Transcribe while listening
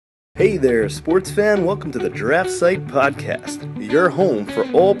Hey there, sports fan. Welcome to the Draft Site Podcast, your home for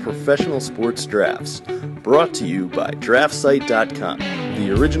all professional sports drafts. Brought to you by DraftSite.com,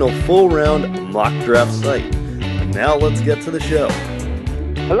 the original full-round mock draft site. And now let's get to the show.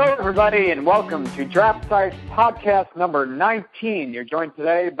 Hello, everybody, and welcome to Draft Site Podcast number 19. You're joined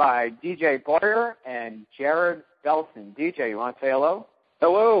today by DJ Boyer and Jared Belson. DJ, you want to say hello?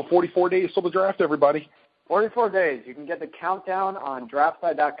 Hello, 44 days till the draft, everybody. 44 days. You can get the countdown on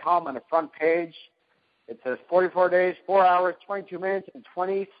DraftSite.com on the front page. It says 44 days, 4 hours, 22 minutes, and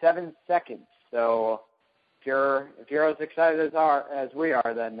 27 seconds. So if you're as excited as we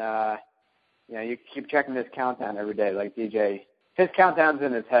are, then you keep checking this countdown every day, like DJ. His countdown's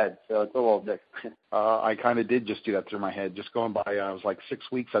in his head, so it's a little different. I kind of did just do that through my head. Just going by, I was like 6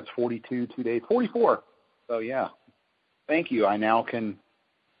 weeks. That's 42, 2 days, 44. So yeah, thank you. I now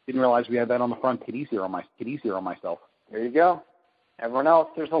didn't realize we had that on the front. Get easier on myself. There you go. Everyone else,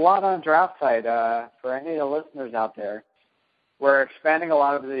 there's a lot on Draft Site for any of the listeners out there. We're expanding a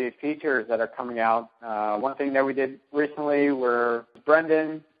lot of the features that are coming out. One thing that we did recently where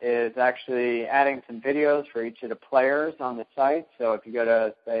Brendan is actually adding some videos for each of the players on the site. So if you go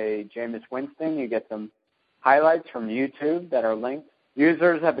to, say, Jameis Winston, you get some highlights from YouTube that are linked.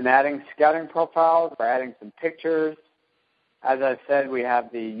 Users have been adding scouting profiles. We're adding some pictures. As I said, we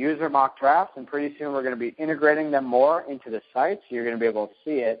have the user mock drafts, and pretty soon we're going to be integrating them more into the site, so you're going to be able to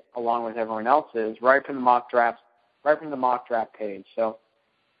see it along with everyone else's right from the mock draft page. So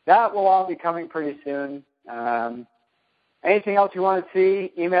that will all be coming pretty soon. Anything else you want to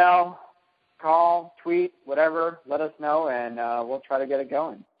see, email, call, tweet, whatever, let us know, and we'll try to get it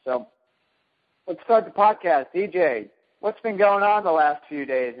going. So let's start the podcast. DJ, what's been going on the last few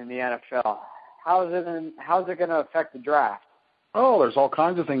days in the NFL? How's it going to affect the draft? Oh, there's all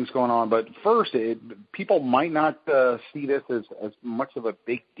kinds of things going on. But first, people might not see this as much of a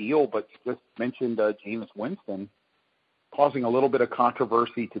big deal, but you just mentioned Jameis Winston causing a little bit of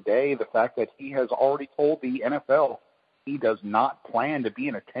controversy today. The fact that he has already told the NFL he does not plan to be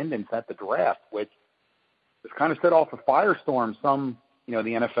in attendance at the draft, which has kind of set off a firestorm. Some, the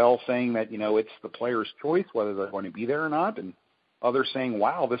NFL saying that, it's the player's choice whether they're going to be there or not, and others saying,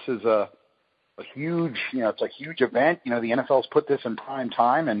 wow, this is a huge, it's a huge event. The NFL's put this in prime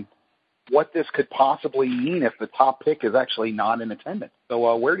time, and what this could possibly mean if the top pick is actually not in attendance.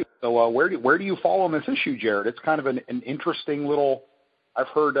 So where do you fall on this issue, Jared? It's kind of an interesting little. I've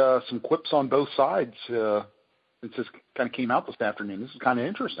heard some quips on both sides since this kind of came out this afternoon. This is kind of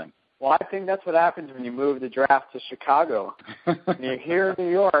interesting. Well, I think that's what happens when you move the draft to Chicago. When you're here in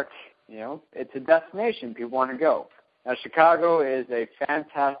New York, it's a destination people want to go. Now, Chicago is a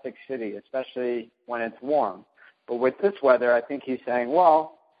fantastic city, especially when it's warm. But with this weather, I think he's saying,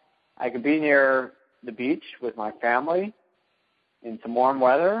 well, I could be near the beach with my family in some warm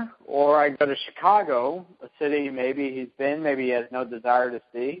weather, or I go to Chicago, a city maybe he's been, maybe he has no desire to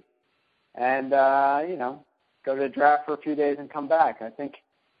see, and, go to the draft for a few days and come back.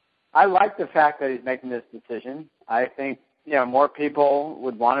 I like the fact that he's making this decision. I think, more people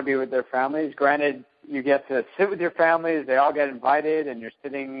would want to be with their families. Granted, you get to sit with your families. They all get invited, and you're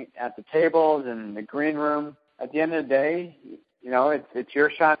sitting at the tables and in the green room. At the end of the day, it's your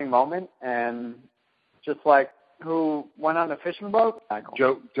shining moment. And just like who went on a fishing boat?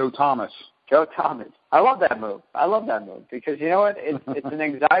 Joe Thomas. Joe Thomas. I love that move because you know what? It's an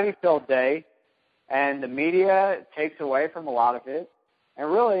anxiety-filled day, and the media takes away from a lot of it. And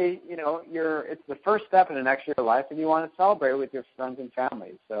really, it's the first step in the next year of life, and you want to celebrate with your friends and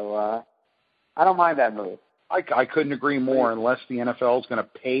family. So I don't mind that move. I couldn't agree more, unless the NFL is going to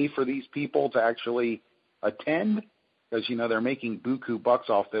pay for these people to actually attend, because, they're making buku bucks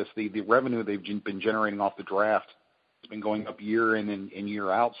off this. The revenue they've been generating off the draft has been going up year in and year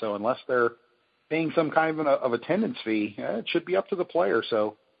out. So unless they're paying some kind of attendance fee, it should be up to the player.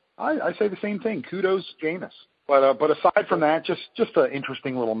 So I say the same thing. Kudos, Jameis. But aside from that, just an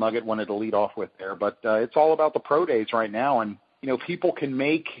interesting little nugget wanted to lead off with there. But it's all about the pro days right now, and people can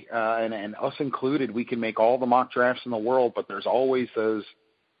make, and us included, we can make all the mock drafts in the world, but there's always those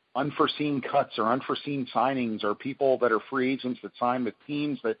unforeseen cuts or unforeseen signings or people that are free agents that sign with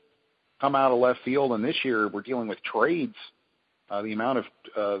teams that come out of left field. And this year we're dealing with trades. The amount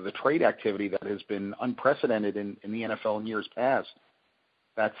of the trade activity that has been unprecedented in the NFL in years past.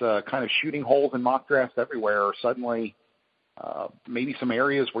 That's kind of shooting holes in mock drafts everywhere, or suddenly maybe some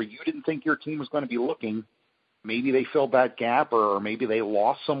areas where you didn't think your team was going to be looking. Maybe they filled that gap, or maybe they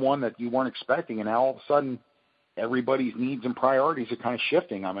lost someone that you weren't expecting, and now all of a sudden everybody's needs and priorities are kind of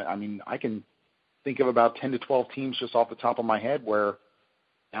shifting. I mean, I can think of about 10 to 12 teams just off the top of my head where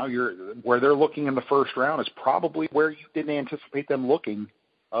now where they're looking in the first round is probably where you didn't anticipate them looking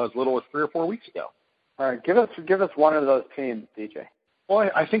as little as 3 or 4 weeks ago. All right, give us one of those teams, DJ. Well,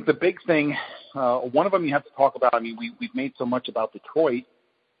 I think the big thing, one of them you have to talk about. I mean, we've made so much about Detroit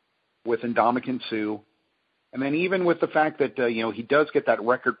with Ndamukong Suh, and then even with the fact that he does get that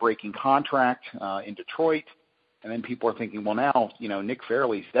record-breaking contract in Detroit, and then people are thinking, well, now Nick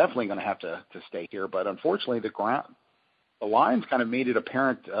Fairley's definitely going to have to stay here. But unfortunately, the Lions kind of made it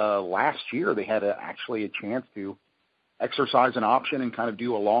apparent last year they had actually a chance to exercise an option and kind of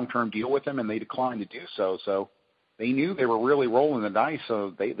do a long-term deal with him, and they declined to do so. So they knew they were really rolling the dice,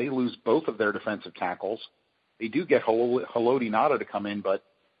 so they lose both of their defensive tackles. They do get Haloti Ngata to come in, but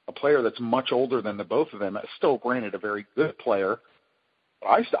a player that's much older than the both of them, still granted a very good player.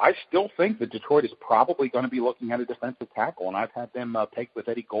 But I still think that Detroit is probably going to be looking at a defensive tackle, and I've had them pegged with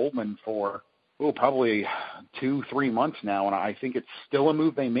Eddie Goldman for probably 2-3 months now, and I think it's still a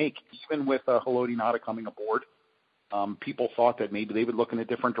move they make, even with Haloti Ngata coming aboard. People thought that maybe they would look in a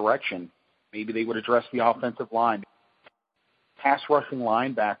different direction. Maybe they would address the offensive line, pass rushing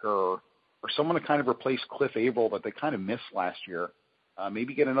linebacker, or someone to kind of replace Cliff Averill that they kind of missed last year.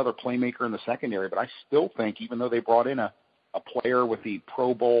 Maybe get another playmaker in the secondary. But I still think, even though they brought in a player with the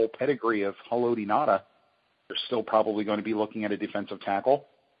Pro Bowl pedigree of Haloti Ngata, they're still probably going to be looking at a defensive tackle.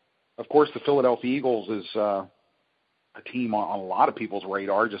 Of course, the Philadelphia Eagles is a team on a lot of people's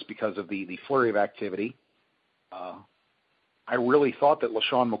radar just because of the flurry of activity. I really thought that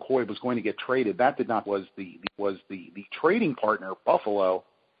LaShawn McCoy was going to get traded. That was the trading partner, Buffalo.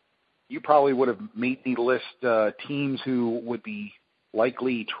 You probably would have made the list teams who would be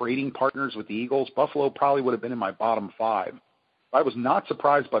likely trading partners with the Eagles. Buffalo probably would have been in my bottom 5. I was not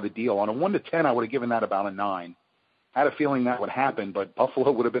surprised by the deal. On a 1 to 10, I would have given that about a 9. I had a feeling that would happen, but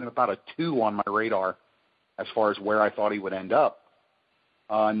Buffalo would have been about a 2 on my radar as far as where I thought he would end up.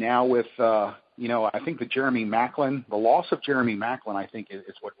 Now with, I think the loss of Jeremy Maclin, I think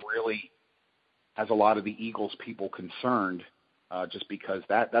is what really has a lot of the Eagles people concerned, just because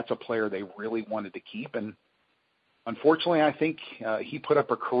that's a player they really wanted to keep. And unfortunately, I think he put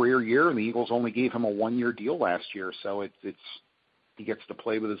up a career year, and the Eagles only gave him a 1-year deal last year. So he gets to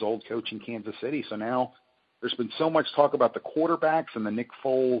play with his old coach in Kansas City. So now there's been so much talk about the quarterbacks and the Nick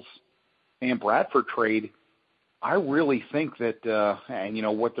Foles and Bradford trade. I really think that,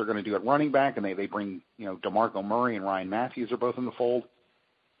 what they're going to do at running back, and they bring, DeMarco Murray and Ryan Matthews are both in the fold.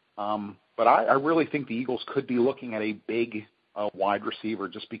 But I really think the Eagles could be looking at a big wide receiver,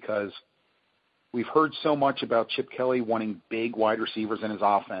 just because we've heard so much about Chip Kelly wanting big wide receivers in his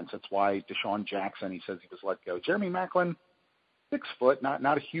offense. That's why Deshaun Jackson, he says he was let go. Jeremy Maclin, 6 foot,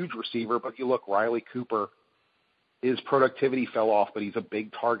 not a huge receiver, but you look, Riley Cooper, his productivity fell off, but he's a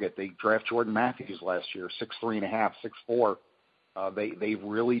big target. They draft Jordan Matthews last year, 6'3.5", 6'4". They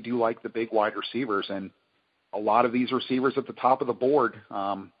really do like the big wide receivers, and a lot of these receivers at the top of the board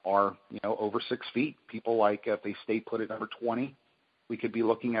are over 6 feet. People like, if they stay put at number 20, we could be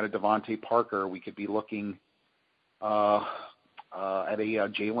looking at a Devontae Parker. We could be looking at a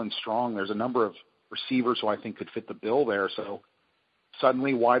Jalen Strong. There's a number of receivers who I think could fit the bill there. So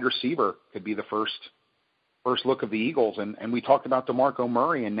suddenly wide receiver could be the first look of the Eagles. And we talked about DeMarco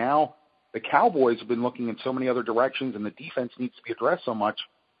Murray, and now the Cowboys have been looking in so many other directions, and the defense needs to be addressed so much.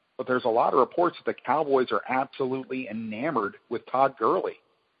 But there's a lot of reports that the Cowboys are absolutely enamored with Todd Gurley.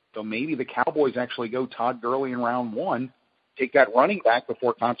 So maybe the Cowboys actually go Todd Gurley in round 1, take that running back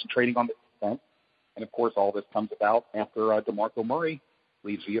before concentrating on the defense. And, of course, all this comes about after DeMarco Murray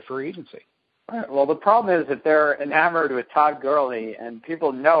leaves via free agency. All right. Well, the problem is if they're enamored with Todd Gurley and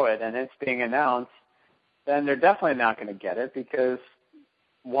people know it and it's being announced, then they're definitely not going to get it because,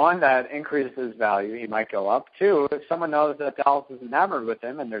 1, that increases value. He might go up. 2, if someone knows that Dallas is enamored with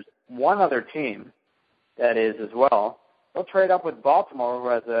him and there's one other team that is as well, they'll trade up with Baltimore, who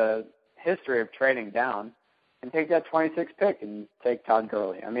has a history of trading down, and take that 26th pick and take Todd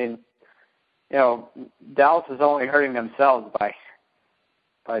Gurley. I mean, Dallas is only hurting themselves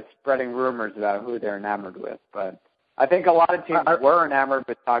by spreading rumors about who they're enamored with. But I think a lot of teams were enamored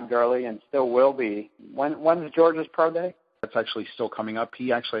with Todd Gurley and still will be. When's George's pro day? That's actually still coming up.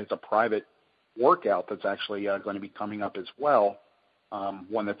 He actually has a private workout that's actually going to be coming up as well,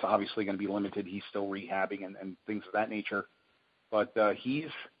 one that's obviously going to be limited. He's still rehabbing and things of that nature. But he's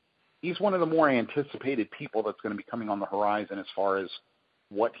one of the more anticipated people that's going to be coming on the horizon as far as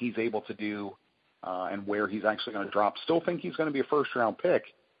what he's able to do and where he's actually going to drop. Still think he's going to be a first-round pick.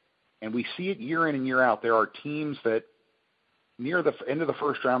 And we see it year in and year out. There are teams that near the end of the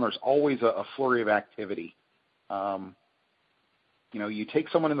first round, there's always a flurry of activity. You take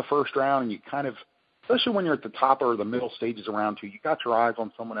someone in the first round and you kind of, especially when you're at the top or the middle stages of round 2, you got your eyes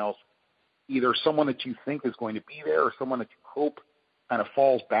on someone else, either someone that you think is going to be there or someone that you hope kind of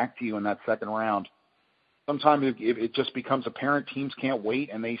falls back to you in that second round, sometimes it just becomes apparent teams can't wait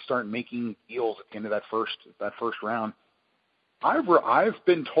and they start making deals at the end of that first round. I've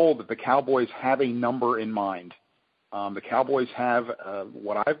been told that the Cowboys have a number in mind. The Cowboys have,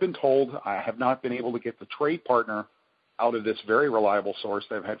 what I've been told, I have not been able to get the trade partner out of this very reliable source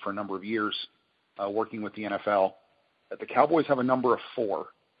that I've had for a number of years working with the NFL, that the Cowboys have a number of 4.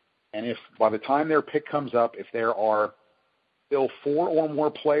 And if by the time their pick comes up, if there are still 4 or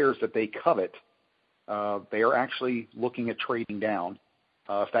more players that they covet, they are actually looking at trading down.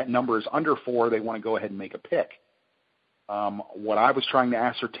 If that number is under 4, they want to go ahead and make a pick. What I was trying to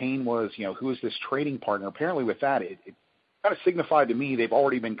ascertain was, who is this trading partner? Apparently with that, it kind of signified to me they've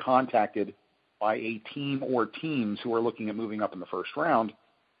already been contacted by a team or teams who are looking at moving up in the first round.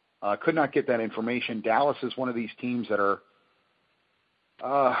 Could not get that information. Dallas is one of these teams that are,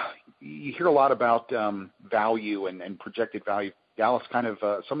 you hear a lot about value and projected value. Dallas kind of,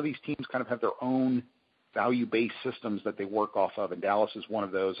 some of these teams kind of have their own value-based systems that they work off of, and Dallas is one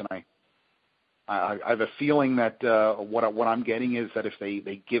of those. And I have a feeling that what I'm getting is that if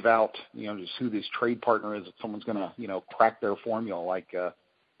they give out, just who this trade partner is, that someone's going to, crack their formula like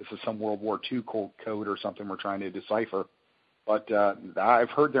this is some World War II code or something we're trying to decipher. But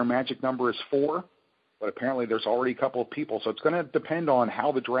I've heard their magic number is 4, but apparently there's already a couple of people. So it's going to depend on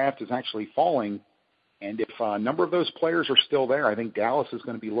how the draft is actually falling. And if a number of those players are still there, I think Dallas is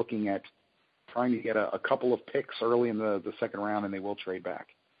going to be looking at trying to get a couple of picks early in the second round, and they will trade back.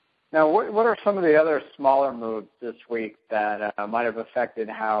 Now, what are some of the other smaller moves this week that might have affected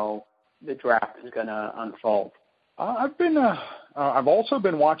how the draft is going to unfold? I've also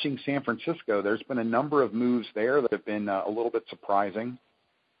been watching San Francisco. There's been a number of moves there that have been a little bit surprising.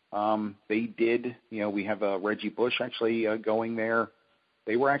 They did, we have Reggie Bush actually going there.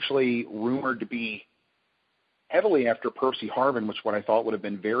 They were actually rumored to be heavily after Percy Harvin, which what I thought would have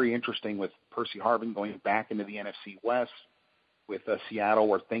been very interesting with Percy Harvin going back into the NFC West with Seattle,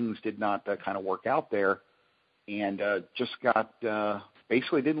 where things did not kind of work out there, and just got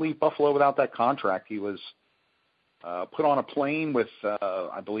basically didn't leave Buffalo without that contract. He was put on a plane with,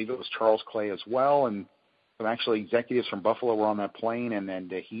 I believe it was Charles Clay as well, and some actually executives from Buffalo were on that plane, and then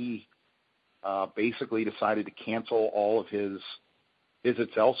he basically decided to cancel all of his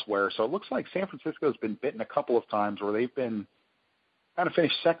visits elsewhere. So it looks like San Francisco's been bitten a couple of times where they've been kind of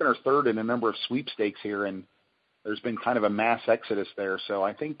finished second or third in a number of sweepstakes here, and there's been kind of a mass exodus there. So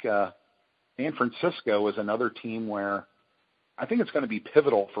I think San Francisco is another team where I think it's going to be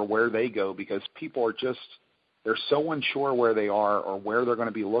pivotal for where they go, because people are just, they're so unsure where they are or where they're going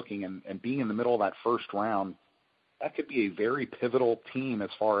to be looking, and being in the middle of that first round, that could be a very pivotal team as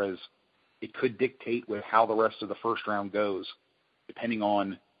far as it could dictate with how the rest of the first round goes, depending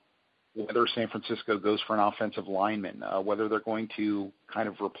on whether San Francisco goes for an offensive lineman, whether they're going to kind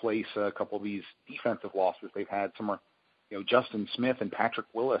of replace a couple of these defensive losses they've had. Some are, Justin Smith and Patrick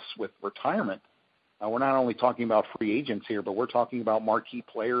Willis with retirement. We're not only talking about free agents here, but we're talking about marquee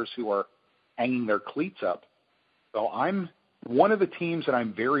players who are hanging their cleats up. So I'm one of the teams that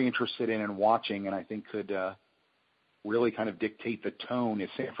I'm very interested in and watching, and I think could really kind of dictate the tone is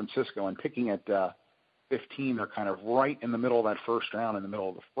San Francisco. And picking at 15, they're kind of right in the middle of that first round, in the middle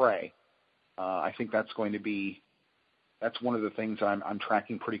of the fray. I think that's one of the things that I'm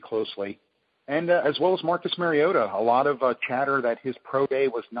tracking pretty closely. And as well as Marcus Mariota, a lot of chatter that his pro day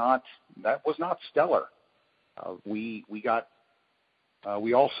was not stellar. We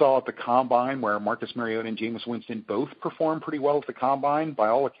all saw at the Combine where Marcus Mariota and Jameis Winston both performed pretty well at the Combine. By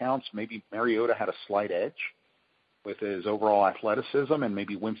all accounts, maybe Mariota had a slight edge with his overall athleticism, and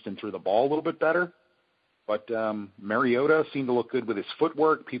maybe Winston threw the ball a little bit better. But Mariota seemed to look good with his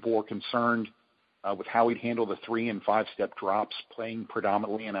footwork. People were concerned with how he'd handle the 3- and 5-step drops, playing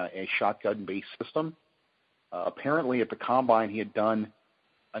predominantly in a shotgun-based system. Apparently at the Combine he had done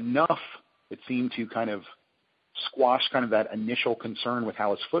enough, it seemed, to kind of squash kind of that initial concern with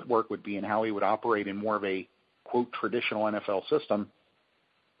how his footwork would be and how he would operate in more of a, quote, traditional NFL system.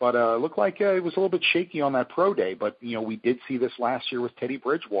 But it looked like it was a little bit shaky on that pro day. But, we did see this last year with Teddy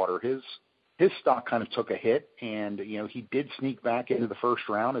Bridgewater. His stock kind of took a hit, and, he did sneak back into the first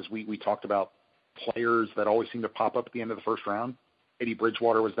round, as we talked about players that always seem to pop up at the end of the first round. Teddy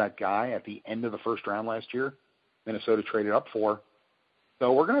Bridgewater was that guy at the end of the first round last year. Minnesota traded up for.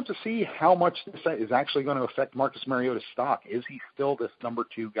 So we're going to have to see how much this is actually going to affect Marcus Mariota's stock. Is he still this number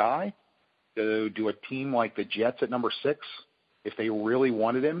 2 guy? Do a team like the Jets at number 6, if they really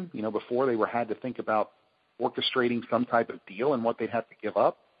wanted him, before they had to think about orchestrating some type of deal and what they'd have to give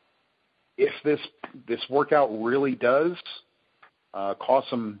up? If this workout really does cause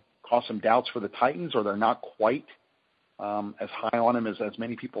some doubts for the Titans, or they're not quite as high on him as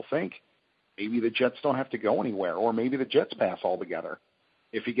many people think. Maybe the Jets don't have to go anywhere, or maybe the Jets pass altogether.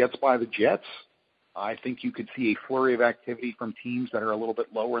 If he gets by the Jets, I think you could see a flurry of activity from teams that are a little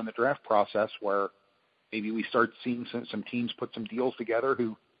bit lower in the draft process, where maybe we start seeing some teams put some deals together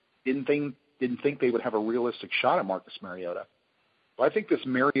who didn't think they would have a realistic shot at Marcus Mariota. So I think this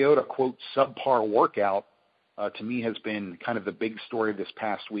Mariota, quote, subpar workout, to me has been kind of the big story of this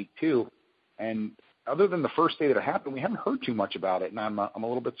past week too. And other than the first day that it happened, we haven't heard too much about it, and I'm a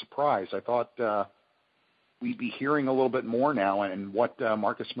little bit surprised. I thought we'd be hearing a little bit more now, and what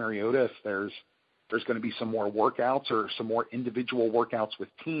Marcus Mariota, if there's going to be some more workouts or some more individual workouts with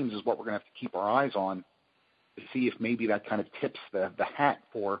teams, is what we're going to have to keep our eyes on to see if maybe that kind of tips the hat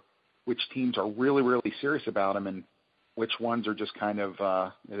for which teams are really, really serious about him and which ones are just kind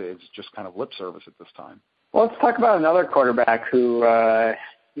of it's just kind of lip service at this time. Well, let's talk about another quarterback who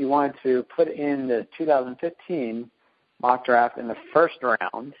you wanted to put in the 2015 mock draft in the first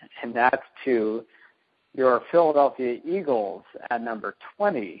round, and that's to your Philadelphia Eagles at number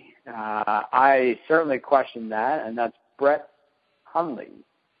 20. I certainly question that, and that's Brett Hundley.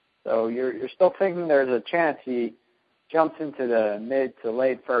 So you're still thinking there's a chance he jumps into the mid to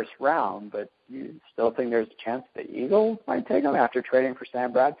late first round, but you still think there's a chance the Eagles might take him after trading for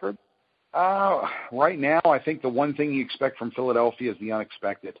Sam Bradford? Right now, I think the one thing you expect from Philadelphia is the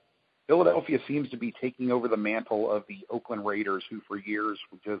unexpected. Philadelphia seems to be taking over the mantle of the Oakland Raiders, who for years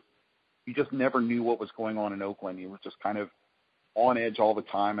you just never knew what was going on in Oakland. You were just kind of on edge all the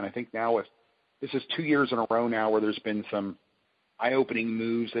time. And I think now this is 2 years in a row now where there's been some eye-opening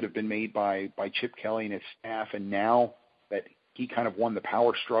moves that have been made by Chip Kelly and his staff. And now that he kind of won the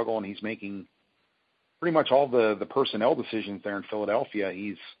power struggle and he's making pretty much all the personnel decisions there in Philadelphia,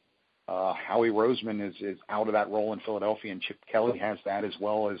 Howie Roseman is out of that role in Philadelphia, and Chip Kelly has that as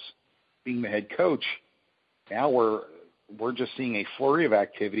well as being the head coach. Now we're just seeing a flurry of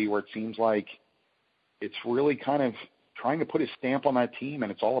activity where it seems like it's really kind of trying to put his stamp on that team,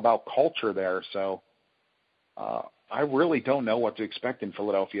 and it's all about culture there. So I really don't know what to expect in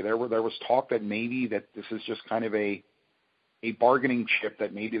Philadelphia. There was talk that maybe that this is just kind of a bargaining chip,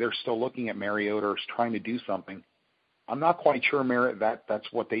 that maybe they're still looking at Mariota or trying to do something. I'm not quite sure that's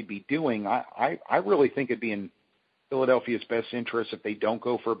what they'd be doing. I really think it'd be in Philadelphia's best interest if they don't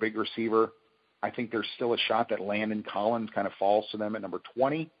go for a big receiver. I think there's still a shot that Landon Collins kind of falls to them at number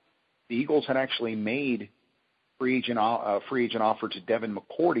 20. The Eagles had actually made free agent offer to Devin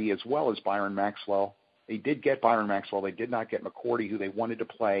McCourty as well as Byron Maxwell. They did get Byron Maxwell. They did not get McCourty, who they wanted to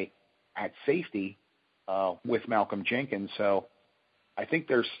play at safety with Malcolm Jenkins. So I think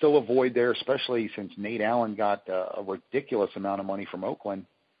there's still a void there, especially since Nate Allen got a ridiculous amount of money from Oakland.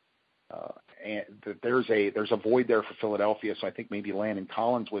 And there's a void there for Philadelphia, so I think maybe Landon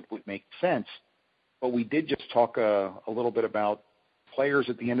Collins would make sense. But we did just talk a little bit about players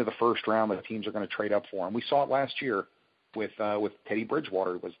at the end of the first round that teams are going to trade up for. And we saw it last year with Teddy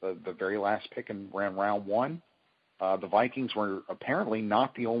Bridgewater. It was the very last pick in round one. The Vikings were apparently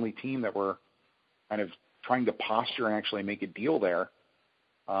not the only team that were kind of trying to posture and actually make a deal there.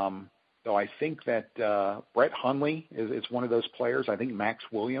 So I think that Brett Hundley is one of those players. I think Max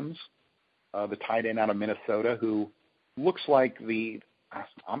Williams, the tight end out of Minnesota, who looks like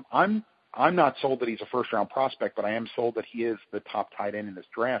I'm not sold that he's a first-round prospect, but I am sold that he is the top tight end in this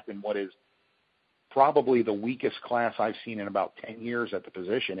draft in what is probably the weakest class I've seen in about 10 years at the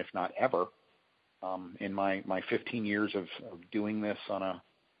position, if not ever, in my 15 years of doing this on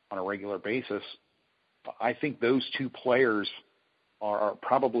a regular basis. I think those two players are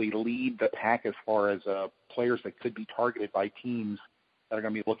probably lead the pack as far as players that could be targeted by teams that are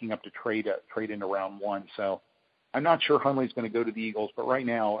going to be looking up to trade into round one. So I'm not sure Hundley's going to go to the Eagles, but right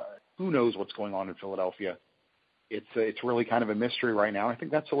now, who knows what's going on in Philadelphia? It's really kind of a mystery right now. I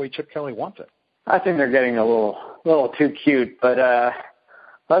think that's the way Chip Kelly wants it. I think they're getting a little too cute, but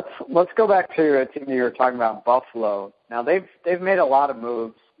let's go back to a team that you were talking about, Buffalo. Now they've made a lot of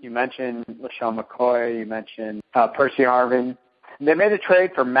moves. You mentioned LaShawn McCoy. You mentioned Percy Harvin. They made a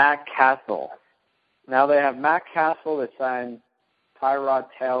trade for Matt Castle. Now they have Matt Castle. They signed Tyrod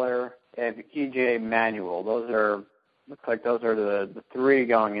Taylor and E.J. Manuel. Looks like those are the three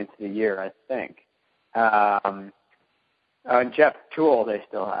going into the year, I think. And Jeff Toole they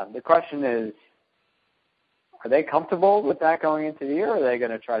still have. The question is, are they comfortable with that going into the year, or are they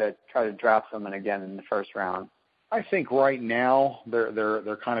going to try to draft someone again in the first round? I think right now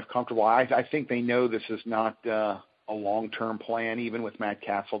they're kind of comfortable. I think they know this is not a long-term plan, even with Matt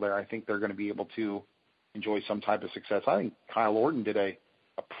Castle there. I think they're going to be able to enjoy some type of success. I think Kyle Orton did a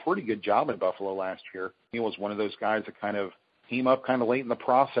pretty good job in Buffalo last year. He was one of those guys that kind of came up kind of late in the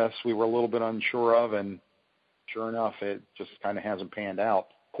process. We were a little bit unsure of and sure enough, it just kind of hasn't panned out.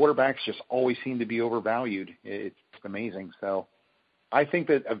 Quarterbacks just always seem to be overvalued. It's amazing. So I think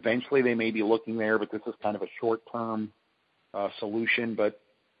that eventually they may be looking there, but this is kind of a short-term solution. But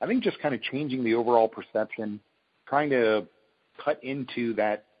I think just kind of changing the overall perception, trying to cut into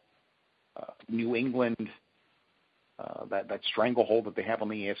that New England, that stranglehold that they have on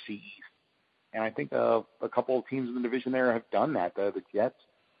the AFC East. And I think a couple of teams in the division there have done that. The Jets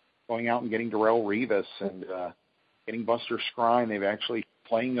going out and getting Darrelle Revis and getting Buster Skrine. They've actually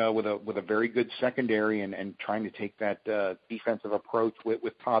playing with a very good secondary and trying to take that defensive approach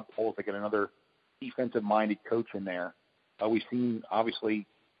with Todd Bowles to get another defensive-minded coach in there. We've seen, obviously,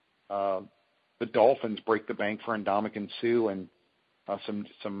 the Dolphins break the bank for Ndamukong Suh and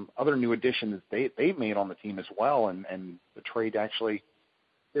some other new additions they've made on the team as well. And the trade actually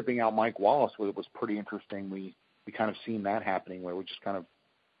shipping out Mike Wallace was pretty interesting. We kind of seen that happening where we're just kind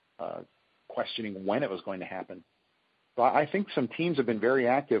of questioning when it was going to happen. So I think some teams have been very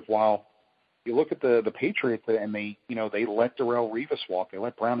active. While you look at the Patriots and they let Darrelle Revis walk, they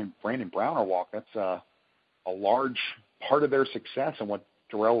let Brandon Browner walk. That's a large part of their success, and what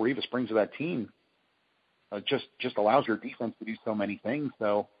Darrelle Revis brings to that team just allows your defense to do so many things.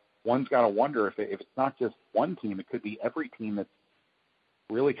 So one's got to wonder if it's not just one team, it could be every team that's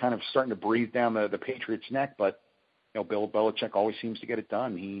really kind of starting to breathe down the Patriots' neck. But Bill Belichick always seems to get it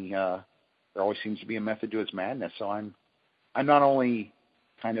done. There always seems to be a method to his madness. So I'm not only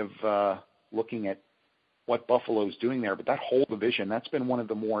kind of looking at what Buffalo's doing there, but that whole division, that's been one of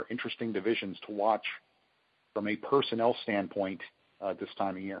the more interesting divisions to watch from a personnel standpoint this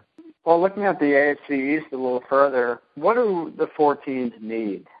time of year. Well, looking at the AFC East a little further, what do the four teams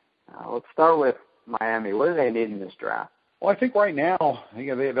need? Let's start with Miami. What do they need in this draft? Well, I think right now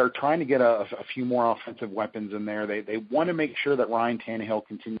they're trying to get a few more offensive weapons in there. They want to make sure that Ryan Tannehill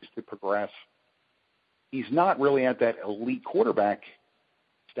continues to progress. He's not really at that elite quarterback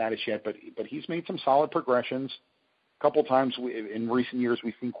status yet, but he's made some solid progressions. A couple times in recent years,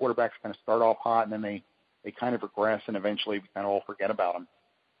 we've seen quarterbacks kind of start off hot and then they kind of regress, and eventually we kind of all forget about them.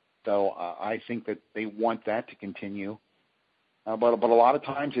 So I think that they want that to continue. But a lot of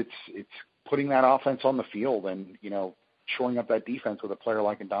times it's putting that offense on the field and shoring up that defense with a player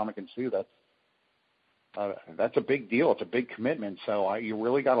like Ndamukong Suh. That's a big deal. It's a big commitment. So you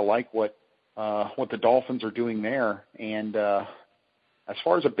really got to like what the Dolphins are doing there. And as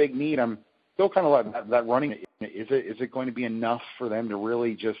far as a big need, I'm still kind of like that running. Is it going to be enough for them to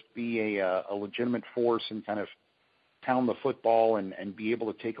really just be a legitimate force and kind of pound the football and be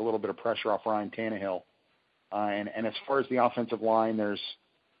able to take a little bit of pressure off Ryan Tannehill? And as far as the offensive line, there's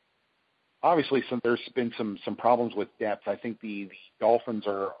been some problems with depth. I think the Dolphins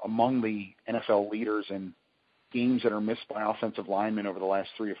are among the NFL leaders in games that are missed by offensive linemen over the last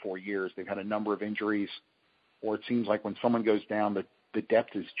 3 or 4 years. They've had a number of injuries, or it seems like when someone goes down, the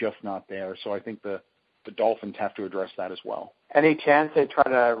depth is just not there. So I think the Dolphins have to address that as well. Any chance they try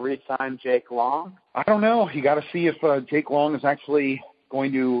to re-sign Jake Long? I don't know. You got to see if Jake Long is actually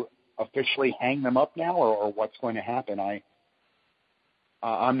going to officially hang them up now, or what's going to happen.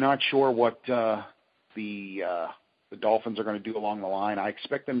 I'm not sure what the Dolphins are going to do along the line. I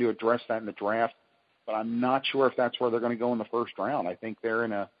expect them to address that in the draft, but I'm not sure if that's where they're going to go in the first round. I think they're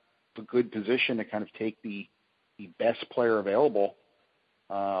in a good position to kind of take the best player available.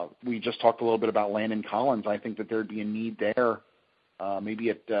 We just talked a little bit about Landon Collins. I think that there'd be a need there,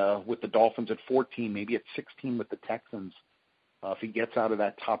 maybe with the Dolphins at 14, maybe at 16 with the Texans. If he gets out of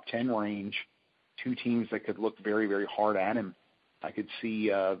that top 10 range, two teams that could look very, very hard at him. I could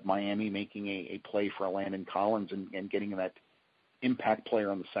see Miami making a play for Landon Collins and getting that impact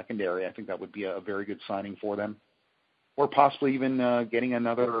player on the secondary. I think that would be a very good signing for them. Or possibly even getting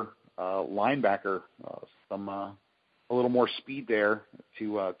another linebacker, a little more speed there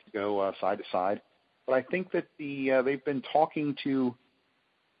to go side to side. But I think that they've been talking to.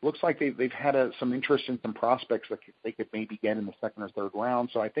 Looks like they've had some interest in some prospects that they could maybe get in the second or third round.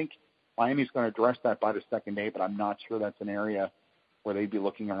 So I think Miami's going to address that by the second day, but I'm not sure that's an area where they'd be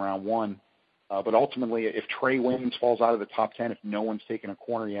looking in round one. But ultimately, if Trey Waynes falls out of the top 10, if no one's taken a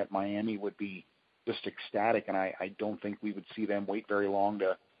corner yet, Miami would be just ecstatic, and I don't think we would see them wait very long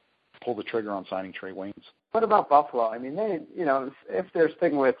to pull the trigger on signing Trey Waynes. What about Buffalo? I mean, if they're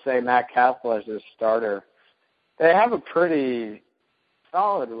sticking with, say, Matt Castle as their starter, they have a pretty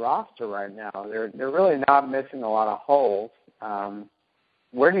solid roster right now. They're really not missing a lot of holes.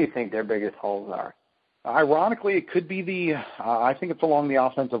 Where do you think their biggest holes are? Ironically, it could be I think it's along the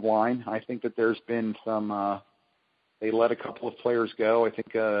offensive line. I think that there's been some they let a couple of players go. I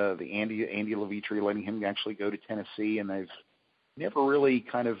think the Andy Levitre letting him actually go to Tennessee, and they've never really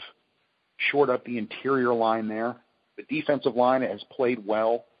kind of short up the interior line there. The defensive line has played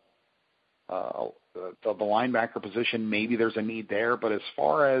well. The linebacker position, maybe there's a need there, but as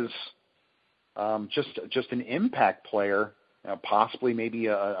far as just an impact player, possibly maybe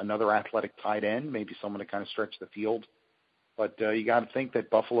another athletic tight end, maybe someone to kind of stretch the field. But you got to think that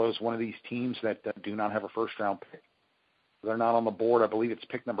Buffalo is one of these teams that do not have a first-round pick. They're not on the board. I believe it's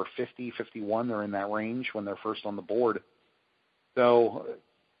pick number 50, 51. They're in that range when they're first on the board. So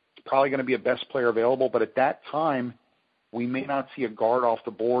it's probably going to be a best player available, but at that time, we may not see a guard off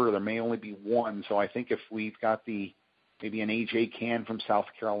the board, or there may only be one. So I think if we've got maybe an A.J. Cann from South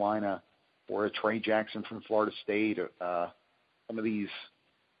Carolina or a Trey Jackson from Florida State, some of these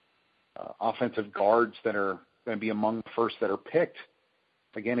offensive guards that are going to be among the first that are picked,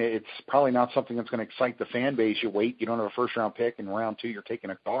 again, it's probably not something that's going to excite the fan base. You wait, you don't have a first-round pick, in round 2 you're taking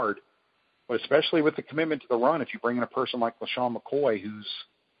a guard. But especially with the commitment to the run, if you bring in a person like LaShawn McCoy, who's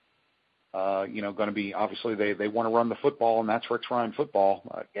going to be, obviously they want to run the football, and that's Rex Ryan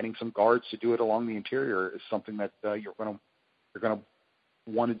football. Getting some guards to do it along the interior is something that you're going to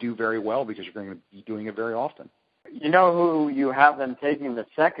want to do very well, because you're going to be doing it very often. You know who you have them taking in the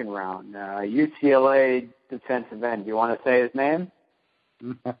second round? UCLA defensive end. Do you want to say his name?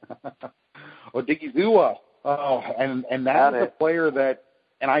 Odighizuwa. Oh, and that is a player that,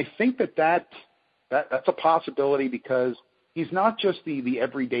 and I think that's a possibility, because he's not just the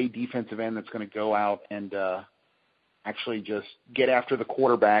everyday defensive end that's going to go out and actually just get after the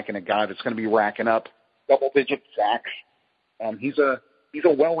quarterback, and a guy that's going to be racking up double-digit sacks. He's a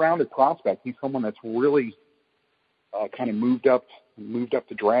well-rounded prospect. He's someone that's really kind of moved up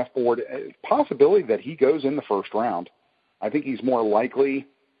the draft board. Possibility that he goes in the first round. I think he's more likely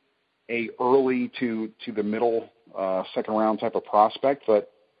a early to the middle second round type of prospect.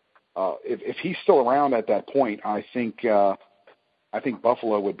 But if he's still around at that point, I think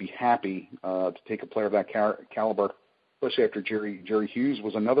Buffalo would be happy to take a player of that caliber, especially after Jerry Hughes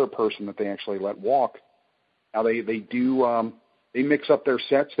was another person that they actually let walk. Now they do. They mix up their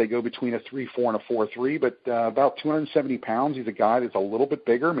sets. They go between a 3-4 and a 4-3, but about 270 pounds. He's a guy that's a little bit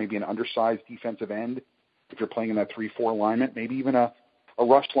bigger, maybe an undersized defensive end if you're playing in that 3-4 alignment, maybe even a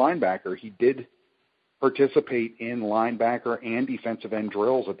rush linebacker. He did participate in linebacker and defensive end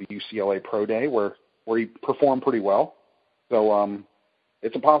drills at the UCLA Pro Day where he performed pretty well. So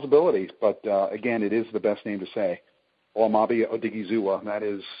it's a possibility, but again, it is the best name to say. Olamide Odighizuwa. That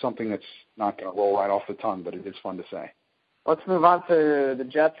is something that's not going to roll right off the tongue, but it is fun to say. Let's move on to the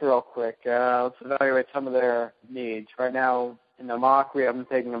Jets real quick. Let's evaluate some of their needs. Right now in the mock, we have them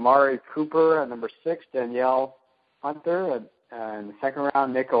taking Amari Cooper at number 6, Danielle Hunter in the second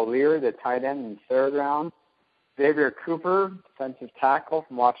round, Nick O'Leary, the tight end, in the third round, Xavier Cooper, defensive tackle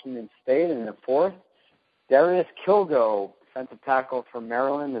from Washington State, in the 4th, Darius Kilgo, defensive tackle from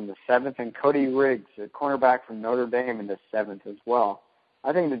Maryland, in the 7th, and Cody Riggs, a cornerback from Notre Dame, in the 7th as well.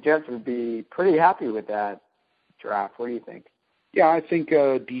 I think the Jets would be pretty happy with that draft. What do you think? Yeah, I think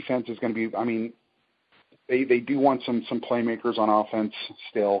defense is going to be, I mean, they do want some playmakers on offense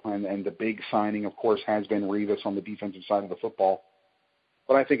still, and the big signing, of course, has been Revis on the defensive side of the football.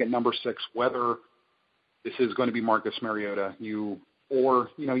 But I think at number 6, whether this is going to be Marcus Mariota, you've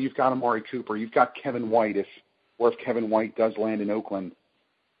got Amari Cooper, you've got Kevin White, if Kevin White does land in Oakland,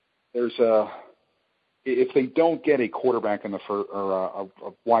 if they don't get a quarterback in the first, or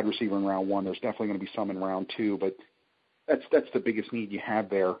a wide receiver in round 1, there's definitely going to be some in round 2. But that's the biggest need you have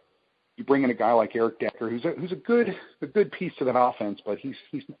there. You bring in a guy like Eric Decker, who's a good piece to that offense, but he's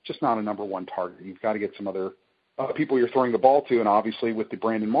just not a number 1 target. You've got to get some other people you're throwing the ball to, and obviously with the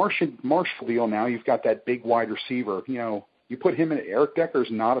Brandon Marshall deal now, you've got that big wide receiver. You put him in. Eric Decker's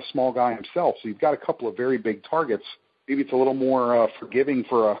not a small guy himself, so you've got a couple of very big targets. Maybe it's a little more forgiving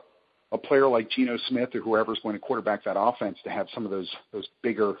for a player like Geno Smith or whoever's going to quarterback that offense to have some of those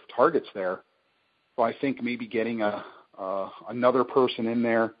bigger targets there. So I think maybe getting another person in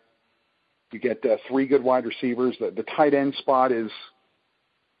there. You get 3 good wide receivers. The tight end spot is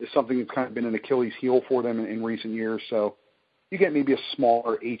something that's kind of been an Achilles heel for them in recent years. So you get maybe a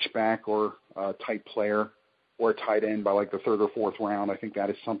smaller H-back or type player or a tight end by like the 3rd or 4th round. I think that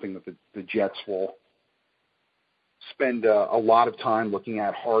is something that the Jets will spend a lot of time looking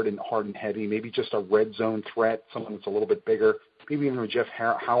at hard and heavy, maybe just a red zone threat, someone that's a little bit bigger. Maybe even Jeff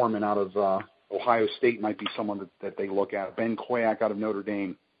Howerman out of Ohio State might be someone that they look at. Ben Koyak out of Notre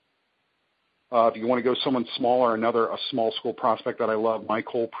Dame. If you want to go someone smaller, a small school prospect that I love,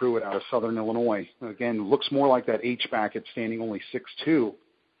 Michael Pruitt out of Southern Illinois. Again, looks more like that H-back at standing only 6'2",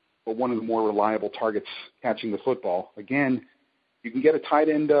 but one of the more reliable targets catching the football. Again, you can get a tight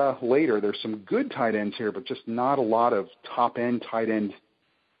end later. There's some good tight ends here, but just not a lot of top-end tight end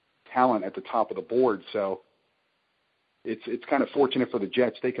talent at the top of the board. So it's kind of fortunate for the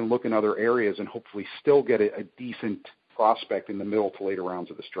Jets. They can look in other areas and hopefully still get a decent prospect in the middle to later rounds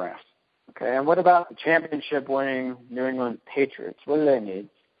of this draft. Okay, and what about the championship-winning New England Patriots? What do they need?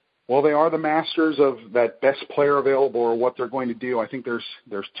 Well, they are the masters of that best player available or what they're going to do. I think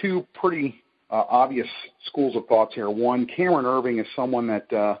there's two pretty obvious schools of thoughts here. One, Cameron Irving is someone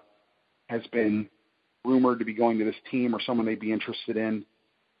that has been rumored to be going to this team or someone they'd be interested in.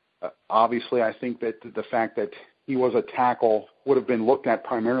 Obviously, I think that the fact that he was a tackle would have been looked at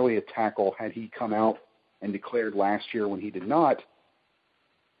primarily a tackle had he come out and declared last year when he did not.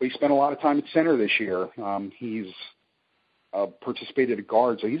 But he spent a lot of time at center this year. He's participated at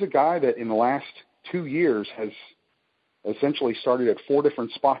guard. So he's a guy that in the last 2 years has essentially started at 4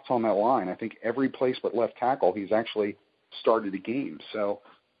 different spots on that line. I think every place but left tackle he's actually started a game. So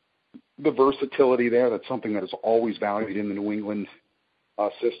the versatility there, that's something that is always valued in the New England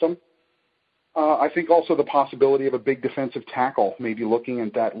system. I think also the possibility of a big defensive tackle, maybe looking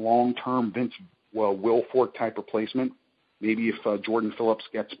at that long-term Vince Wilfork type replacement. Maybe if Jordan Phillips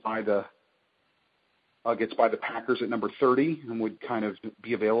gets by the Packers at number 30 and would kind of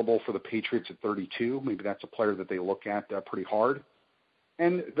be available for the Patriots at 32. Maybe that's a player that they look at pretty hard.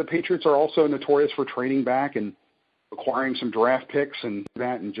 And the Patriots are also notorious for trading back and acquiring some draft picks and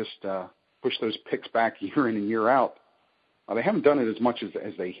that, and just push those picks back year in and year out. They haven't done it as much as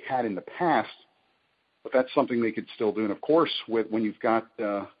they had in the past, but that's something they could still do. And, of course, when you've got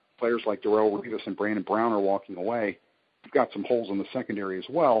players like Darrelle Revis and Brandon Brown are walking away, you've got some holes in the secondary as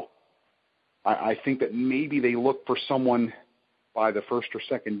well. I think that maybe they look for someone by the first or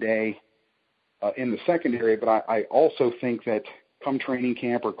second day in the secondary, but I also think that come training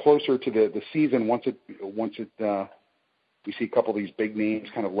camp or closer to the season, once we see a couple of these big names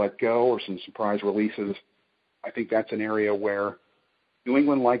kind of let go or some surprise releases, I think that's an area where New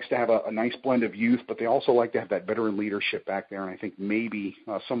England likes to have a nice blend of youth, but they also like to have that veteran leadership back there, and I think maybe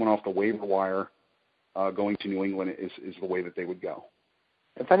someone off the waiver wire going to New England is the way that they would go.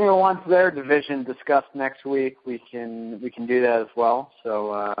 If anyone wants their division discussed next week, we can do that as well.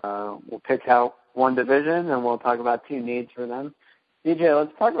 So we'll pick out one division and we'll talk about team needs for them. DJ,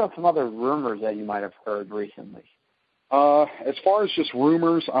 let's talk about some other rumors that you might have heard recently. As far as just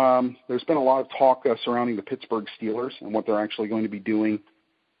rumors, there's been a lot of talk surrounding the Pittsburgh Steelers and what they're actually going to be doing.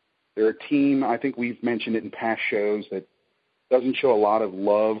 They're a team, I think we've mentioned it in past shows, that doesn't show a lot of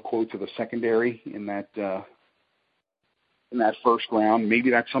love, quote, to the secondary in that first round. Maybe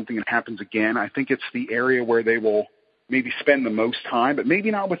that's something that happens again. I think it's the area where they will maybe spend the most time, but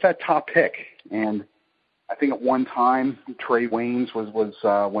maybe not with that top pick. And I think at one time, Trey Waynes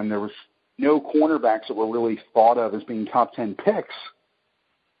was when there was no cornerbacks that were really thought of as being top 10 picks,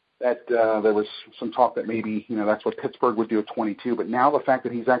 that there was some talk that maybe, that's what Pittsburgh would do at 22. But now the fact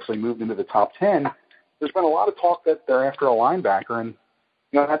that he's actually moved into the top 10, there's been a lot of talk that they're after a linebacker. And,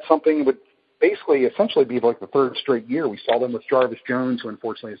 that's something that would basically essentially be like the third straight year. We saw them with Jarvis Jones, who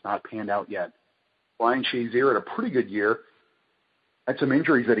unfortunately has not panned out yet. Ryan Shazier had a pretty good year. Had some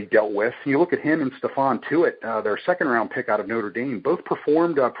injuries that he dealt with. You look at him and Stephon Tuitt, their second-round pick out of Notre Dame, both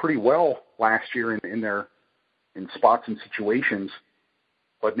performed pretty well last year in spots and situations.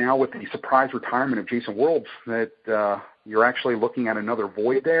 But now with the surprise retirement of Jason Worlds, that you're actually looking at another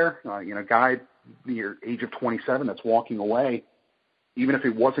void there. A guy near age of 27 that's walking away. Even if he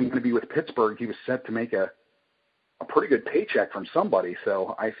wasn't going to be with Pittsburgh, he was set to make a pretty good paycheck from somebody.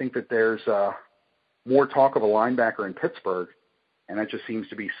 So I think that there's more talk of a linebacker in Pittsburgh. And that just seems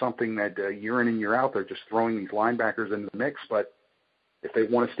to be something that year in and year out, they're just throwing these linebackers into the mix. But if they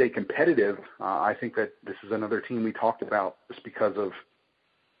want to stay competitive, I think that this is another team we talked about just because of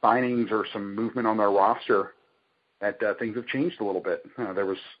signings or some movement on their roster that things have changed a little bit. There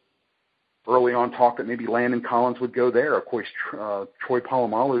was early on talk that maybe Landon Collins would go there. Of course, Troy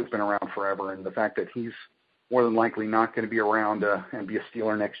Polamalu has been around forever, and the fact that he's more than likely not going to be around and be a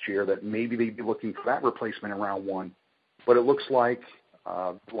Steeler next year, that maybe they'd be looking for that replacement in round one. But it looks like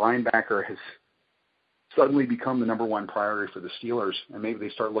linebacker has suddenly become the number one priority for the Steelers, and maybe they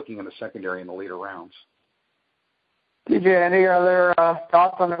start looking in the secondary in the later rounds. DJ, any other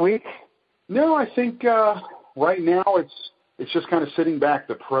thoughts on the week? No, I think right now it's just kind of sitting back.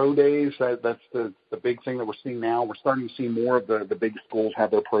 The pro days, that's the big thing that we're seeing now. We're starting to see more of the big schools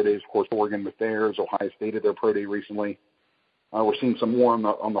have their pro days. Of course, Oregon with theirs, Ohio State had their pro day recently. We're seeing some more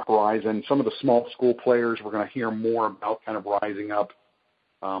on the horizon. Some of the small school players we're going to hear more about kind of rising up.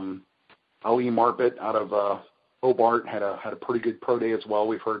 Ali Marpet out of Hobart had a pretty good pro day as well.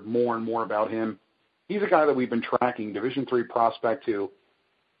 We've heard more and more about him. He's a guy that we've been tracking, Division III prospect who,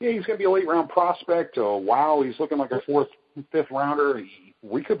 he's going to be a late-round prospect. Oh, wow, he's looking like a fifth rounder.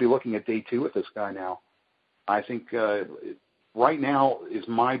 We could be looking at day 2 with this guy now. I think right now is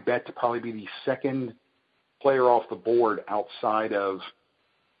my bet to probably be the second player off the board outside of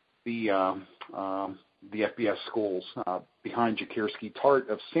the FBS schools, behind Jaquiski Tart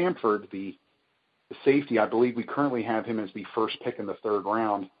of Samford, the safety. I believe we currently have him as the first pick in the 3rd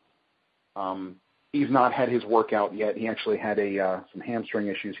round. He's not had his workout yet. He actually had some hamstring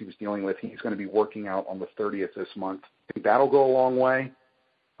issues he was dealing with. He's going to be working out on the 30th this month. I think that'll go a long way.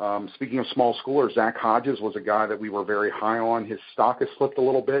 Speaking of small schoolers, Zach Hodges was a guy that we were very high on. His stock has slipped a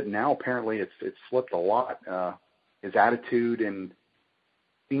little bit. Now apparently it's slipped a lot. His attitude and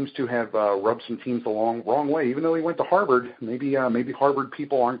seems to have rubbed some teams the wrong way. Even though he went to Harvard, maybe Harvard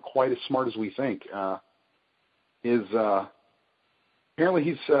people aren't quite as smart as we think. Apparently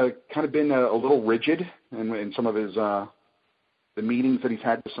he's kind of been a little rigid in some of his the meetings that he's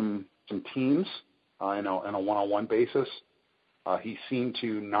had with some teams on a one-on-one basis. He seemed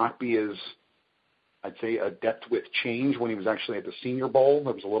to not be as, I'd say, adept with change when he was actually at the Senior Bowl.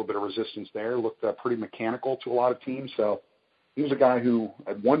 There was a little bit of resistance there. Looked pretty mechanical to a lot of teams. So he was a guy who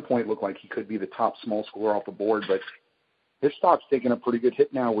at one point looked like he could be the top small schooler off the board, but his stock's taken a pretty good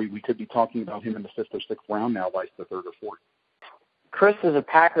hit now. We could be talking about him in the 5th or 6th round now by the 3rd or 4th. Chris is a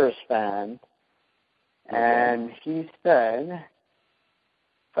Packers fan, and he said,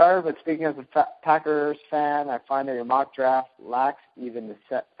 sorry, but speaking as a Packers fan, I find that your mock draft lacks even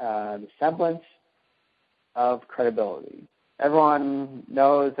the semblance of credibility. Everyone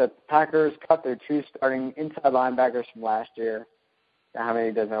knows that the Packers cut their 2 starting inside linebackers from last year. Now, how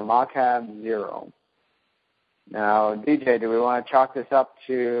many does our mock have? 0. Now, DJ, do we want to chalk this up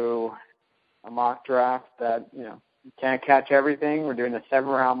to a mock draft that, you can't catch everything? We're doing a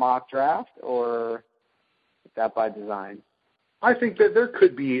 7-round mock draft, or is that by design? I think that there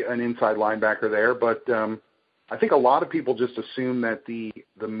could be an inside linebacker there, but I think a lot of people just assume that the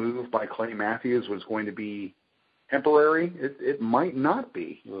move by Clay Matthews was going to be temporary. It might not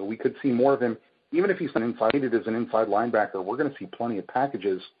be. We could see more of him. Even if he's an inside linebacker, we're going to see plenty of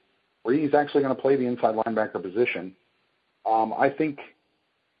packages where he's actually going to play the inside linebacker position. I think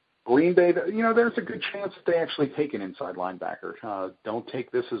Green Bay, there's a good chance that they actually take an inside linebacker. Don't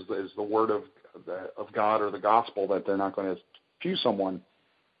take this as the word of God or the gospel that they're not going to choose someone.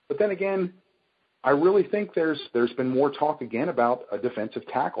 But then again, I really think there's been more talk again about a defensive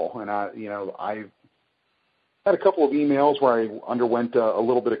tackle, and I had a couple of emails where I underwent a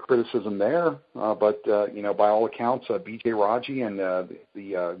little bit of criticism there, but by all accounts, B.J. Raji and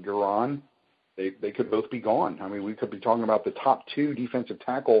the Guran, they could both be gone. I mean, we could be talking about the top 2 defensive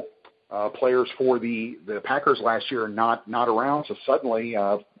tackle players for the Packers last year not around. So suddenly,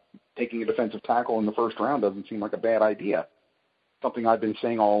 taking a defensive tackle in the 1st round doesn't seem like a bad idea. Something I've been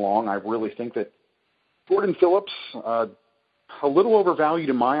saying all along. I really think that Jordan Phillips, a little overvalued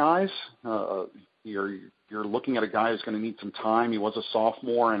in my eyes. You're looking at a guy who's going to need some time. He was a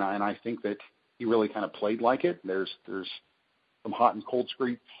sophomore, and I think that he really kind of played like it. There's some hot and cold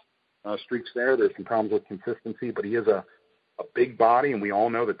streaks there. There's some problems with consistency, but he is a big body, and we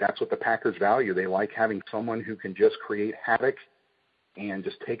all know that that's what the Packers value. They like having someone who can just create havoc and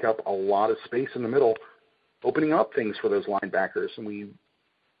just take up a lot of space in the middle, opening up things for those linebackers. And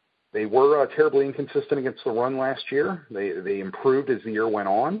they were terribly inconsistent against the run last year. They improved as the year went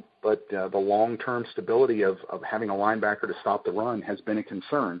on, but the long-term stability of having a linebacker to stop the run has been a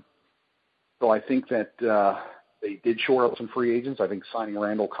concern. So I think that they did shore up some free agents. I think signing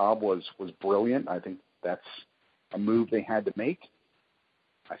Randall Cobb was brilliant. I think that's a move they had to make.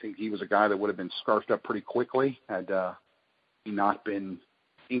 I think he was a guy that would have been scarfed up pretty quickly had he not been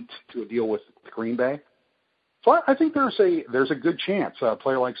inked to a deal with Green Bay. So I think there's a good chance a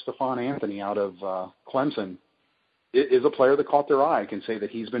player like Stephon Anthony out of Clemson is a player that caught their eye. I can say that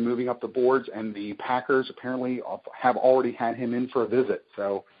he's been moving up the boards, and the Packers apparently have already had him in for a visit.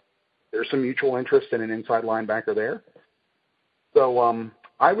 So there's some mutual interest in an inside linebacker there. So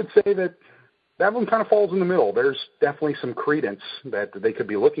I would say that one kind of falls in the middle. There's definitely some credence that they could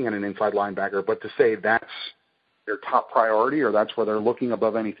be looking at an inside linebacker, but to say that's their top priority or that's where they're looking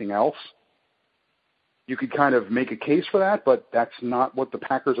above anything else, you could kind of make a case for that, but that's not what the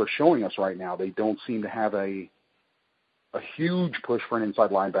Packers are showing us right now. They don't seem to have a huge push for an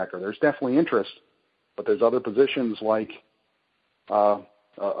inside linebacker. There's definitely interest, but there's other positions like a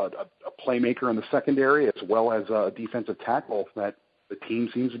playmaker in the secondary as well as a defensive tackle that the team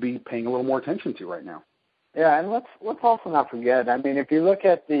seems to be paying a little more attention to right now. Yeah, and let's also not forget, I mean, if you look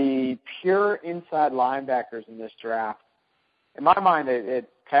at the pure inside linebackers in this draft, in my mind, it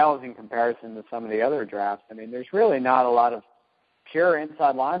pales in comparison to some of the other drafts. I mean, there's really not a lot of pure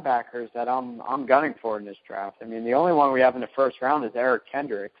inside linebackers that I'm gunning for in this draft. I mean, the only one we have in the first round is Eric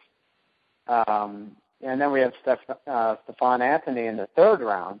Kendricks. And then we have Stephon Anthony in the third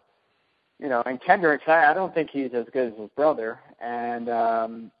round. You know, and Kendricks, I don't think he's as good as his brother. And,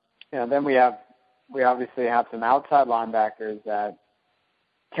 you know, then we obviously have some outside linebackers that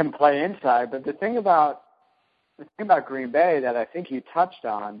can play inside. But the thing about Green Bay that I think you touched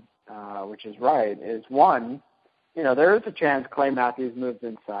on, which is right, is one, you know, there is a chance Clay Matthews moves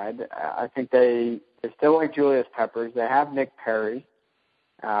inside. I think they still like Julius Peppers. They have Nick Perry.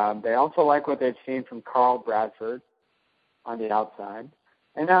 They also like what they've seen from Carl Bradford on the outside.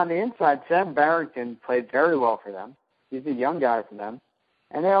 And on the inside, Sam Barrington played very well for them. He's a young guy for them.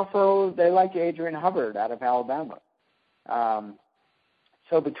 And they like Adrian Hubbard out of Alabama.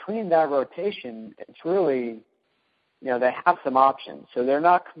 So between that rotation, it's really, you know, they have some options. So they're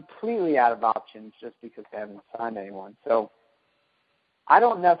not completely out of options just because they haven't signed anyone. So I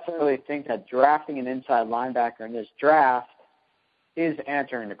don't necessarily think that drafting an inside linebacker in this draft is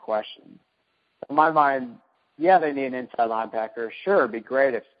answering the question. In my mind, yeah, they need an inside linebacker. Sure, it'd be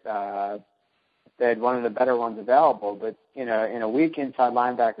great if they had one of the better ones available. But, you know, in a weak inside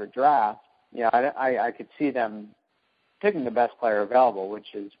linebacker draft, you know, I could see them picking the best player available,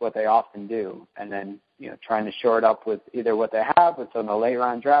 which is what they often do, and then, you know, trying to shore it up with either what they have with some of the late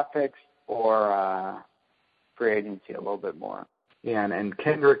round draft picks or free agency a little bit more. Yeah, and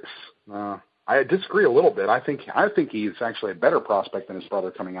Kendricks, I disagree a little bit. I think he's actually a better prospect than his brother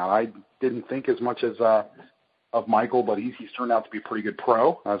coming out. I didn't think as much as of Michael, but he's turned out to be a pretty good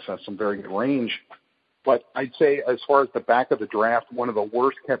pro. Has some very good range. But I'd say as far as the back of the draft, one of the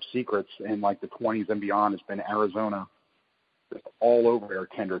worst kept secrets in like the 20s and beyond has been Arizona. Just all over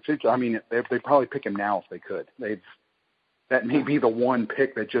Eric Kendricks. I mean, they'd probably pick him now if they could. That may be the one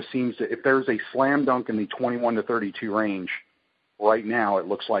pick that just seems to, if there's a slam dunk in the 21 to 32 range right now, it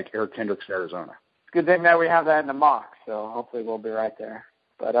looks like Eric Kendricks, Arizona. Good thing that we have that in the mock, so hopefully we'll be right there.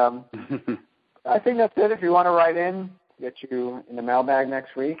 But I think that's it. If you want to write in, get you in the mailbag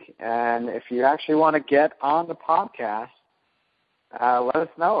next week. And if you actually want to get on the podcast, let us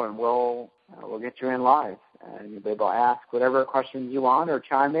know, and we'll get you in live. And you'll be able to ask whatever questions you want or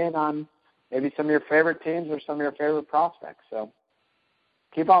chime in on maybe some of your favorite teams or some of your favorite prospects. So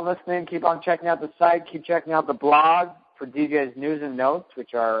keep on listening. Keep on checking out the site. Keep checking out the blog for DJ's news and notes,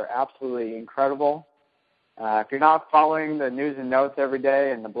 which are absolutely incredible. If you're not following the news and notes every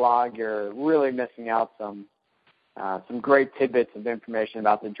day and the blog, you're really missing out some great tidbits of information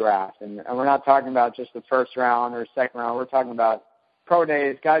about the draft. And we're not talking about just the first round or second round. We're talking about pro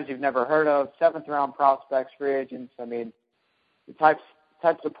days, guys you've never heard of, seventh-round prospects, free agents. I mean, the types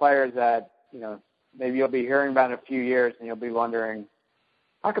of players that, you know, maybe you'll be hearing about in a few years and you'll be wondering,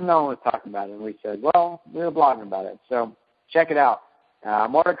 how come no one was talking about it? And we said, well, we were blogging about it. So check it out.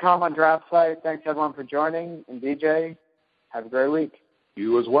 More to come on Draft Site. Thanks, everyone, for joining. And DJ, have a great week.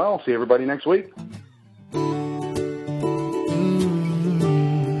 You as well. See everybody next week.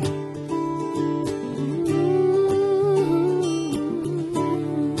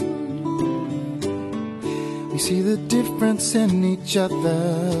 We see the difference in each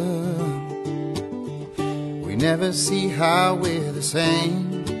other. We never see how we're the same.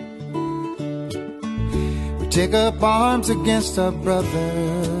 Take up arms against our brother,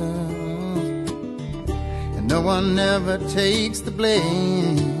 and no one ever takes the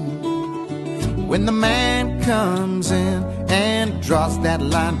blame. When the man comes in and draws that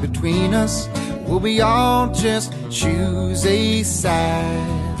line between us, will we all just choose a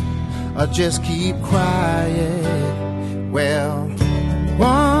side or just keep quiet? Well,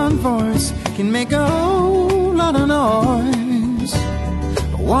 one voice can make a whole lot of noise,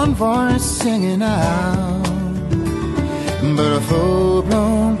 one voice singing out. But a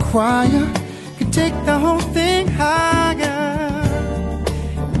full-blown choir can take the whole thing higher,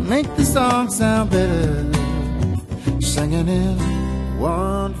 make the song sound better, singing in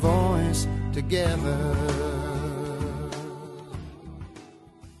one voice together.